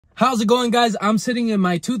How's it going, guys? I'm sitting in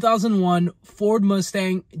my 2001 Ford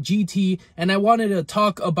Mustang GT, and I wanted to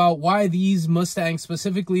talk about why these Mustangs,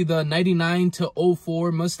 specifically the 99 to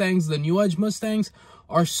 04 Mustangs, the new Edge Mustangs,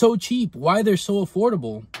 are so cheap, why they're so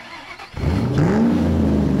affordable.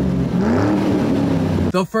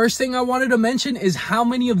 The first thing I wanted to mention is how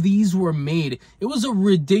many of these were made. It was a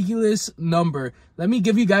ridiculous number. Let me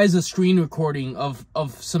give you guys a screen recording of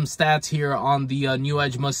some stats here on the new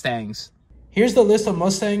Edge Mustangs. Here's the list of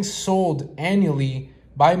Mustangs sold annually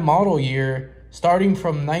by model year, starting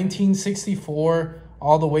from 1964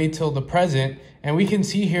 all the way till the present. And we can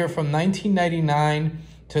see here from 1999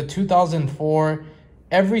 to 2004,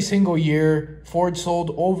 every single year, Ford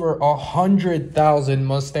sold over 100,000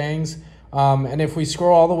 Mustangs. And if we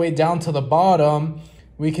scroll all the way down to the bottom,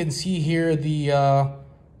 we can see here the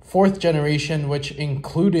fourth generation, which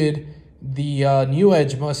included the new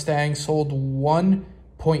Edge Mustang, sold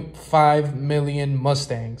 1.5 million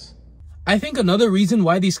Mustangs. I think another reason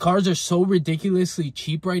why these cars are so ridiculously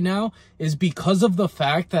cheap right now is because of the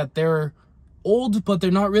fact that they're old, but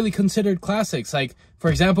they're not really considered classics. Like,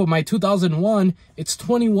 for example, my 2001, it's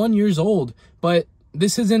 21 years old, but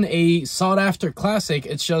this isn't a sought-after classic.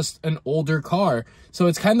 It's just an older car. So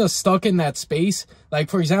it's kind of stuck in that space.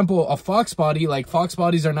 Like, for example, a Fox body, like Fox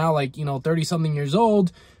bodies are now like, 30-something years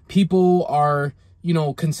old. People are,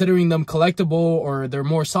 considering them collectible, or they're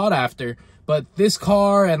more sought after. But this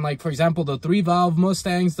car and, like, for example, the 3-valve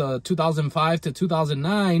Mustangs, the 2005 to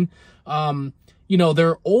 2009,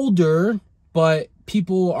 they're older, but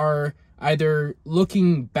people are either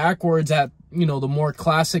looking backwards at, the more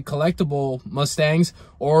classic collectible Mustangs,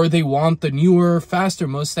 or they want the newer, faster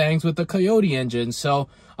Mustangs with the Coyote engine. So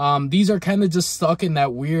these are kind of just stuck in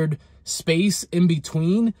that weird space in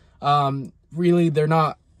between. Really, they're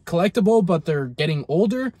not collectible, but they're getting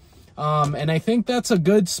older. And I think that's a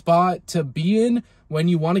good spot to be in when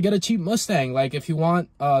you want to get a cheap Mustang. Like, if you want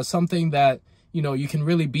something that, you can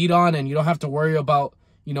really beat on, and you don't have to worry about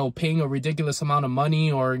paying a ridiculous amount of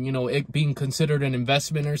money, or, it being considered an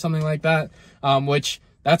investment or something like that, which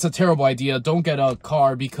that's a terrible idea. Don't get a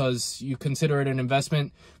car because you consider it an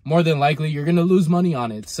investment. More than likely, you're going to lose money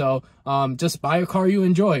on it. So just buy a car you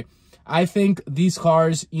enjoy. I think these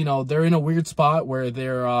cars, they're in a weird spot where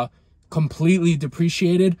they're completely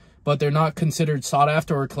depreciated, but they're not considered sought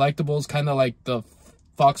after or collectibles, kind of like the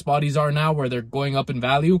Fox bodies are now, where they're going up in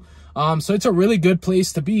value. So it's a really good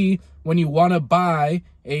place to be when you want to buy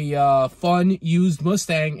a fun used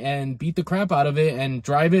Mustang and beat the crap out of it and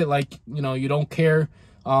drive it like, you don't care,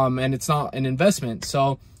 and it's not an investment.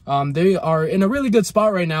 So they are in a really good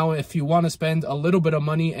spot right now if you want to spend a little bit of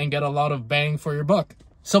money and get a lot of bang for your buck.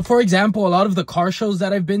 So, for example, a lot of the car shows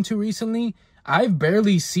that I've been to recently, I've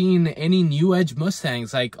barely seen any new Edge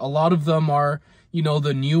Mustangs. Like, a lot of them are,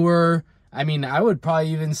 the newer, I mean, I would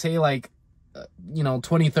probably even say like,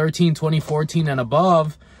 2013, 2014 and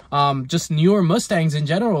above, just newer Mustangs in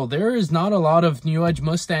general. There is not a lot of new Edge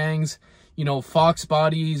Mustangs, Fox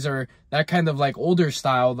bodies or that kind of like older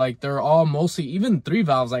style. Like, they're all mostly, even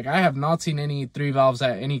 3-valves. Like, I have not seen any 3-valves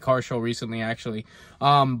at any car show recently, actually.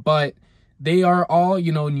 But they are all,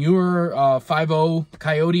 newer 5.0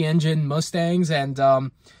 Coyote engine Mustangs. And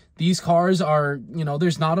these cars are,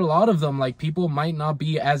 there's not a lot of them. Like, people might not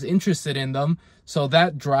be as interested in them. So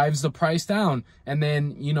that drives the price down. And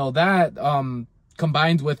then, that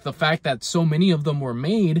combined with the fact that so many of them were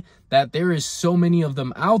made, that there is so many of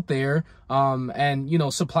them out there,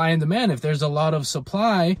 and, supply and demand. If there's a lot of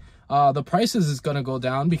supply, the prices is going to go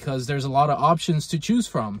down because there's a lot of options to choose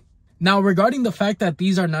from. Now, regarding the fact that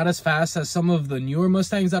these are not as fast as some of the newer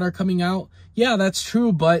Mustangs that are coming out, yeah, that's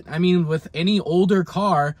true. But, I mean, with any older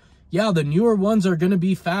car, yeah, the newer ones are going to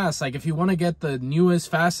be fast. Like, if you want to get the newest,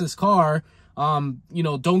 fastest car,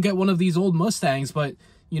 don't get one of these old Mustangs. But,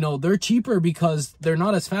 they're cheaper because they're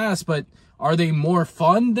not as fast. But are they more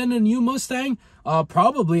fun than a new Mustang?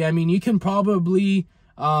 Probably. I mean, you can probably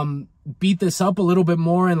beat this up a little bit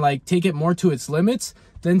more and, like, take it more to its limits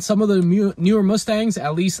than some of the newer Mustangs,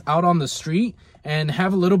 at least out on the street, and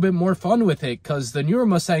have a little bit more fun with it. Because the newer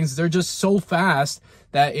Mustangs, they're just so fast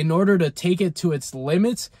that in order to take it to its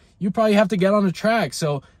limits, you probably have to get on a track.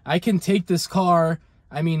 So I can take this car,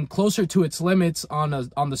 I mean, closer to its limits on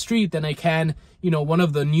the street than I can, one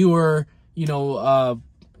of the newer,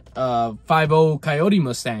 5.0 Coyote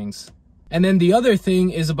Mustangs. And then the other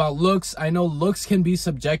thing is about looks. I know looks can be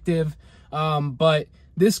subjective, but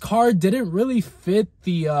this car didn't really fit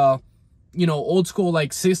the, old school,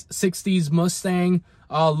 like, 60s Mustang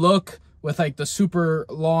look with, like, the super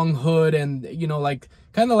long hood and, like,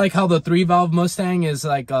 kind of like how the 3-valve Mustang is,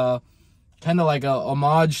 like, kind of like a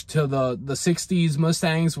homage to the 60s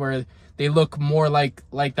Mustangs, where they look more like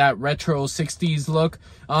that retro 60s look.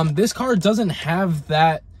 This car doesn't have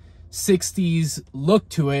that 60s look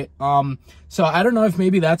to it. So I don't know if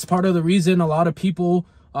maybe that's part of the reason a lot of people,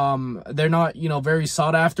 they're not, you know, very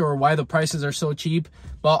sought after, or why the prices are so cheap.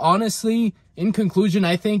 But honestly, in conclusion,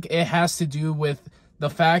 I think it has to do with the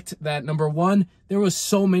fact that, number one, there was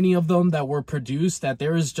so many of them that were produced that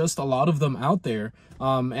there is just a lot of them out there.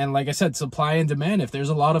 And like I said, supply and demand. If there's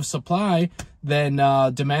a lot of supply, then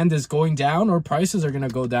demand is going down, or prices are going to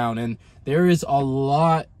go down. And there is a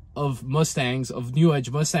lot of Mustangs, of new edge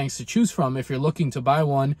Mustangs to choose from if you're looking to buy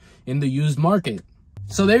one in the used market.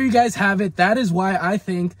 So there you guys have it. That is why I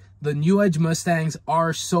think the new edge Mustangs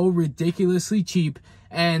are so ridiculously cheap,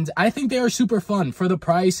 and I think they are super fun for the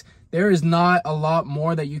price. There is not a lot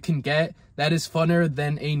more that you can get that is funner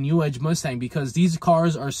than a new edge Mustang, because these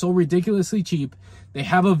cars are so ridiculously cheap. They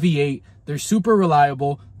have a V8, they're super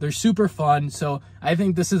reliable, they're super fun. So I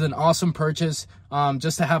think this is an awesome purchase,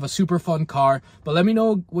 just to have a super fun car. But let me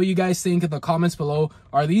know what you guys think in the comments below.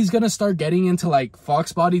 Are these gonna start getting into like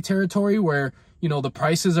Fox body territory, where, you know, the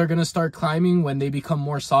prices are gonna start climbing when they become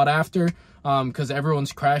more sought after, because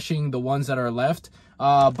everyone's crashing the ones that are left?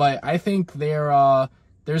 But I think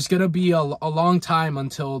there's gonna be a long time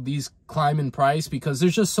until these climb in price, because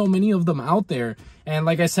there's just so many of them out there. And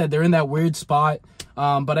like I said, they're in that weird spot.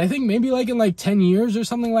 But I think maybe like in like 10 years or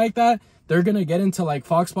something like that, they're gonna get into like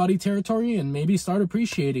Fox body territory and maybe start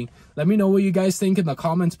appreciating. Let me know what you guys think in the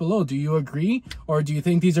comments below. Do you agree, or do you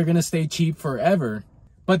think these are gonna stay cheap forever?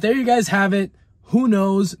 But there you guys have it. Who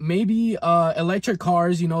knows, maybe electric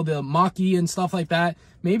cars, you know, the Mach-E and stuff like that,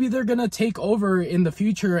 maybe they're gonna take over in the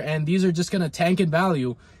future and these are just gonna tank in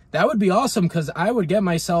value. That would be awesome, because I would get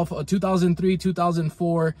myself a 2003,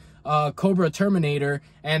 2004 Cobra Terminator,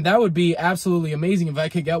 and that would be absolutely amazing if I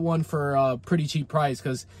could get one for a pretty cheap price,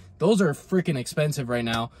 because those are freaking expensive right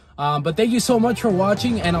now. But thank you so much for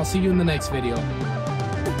watching, and I'll see you in the next video.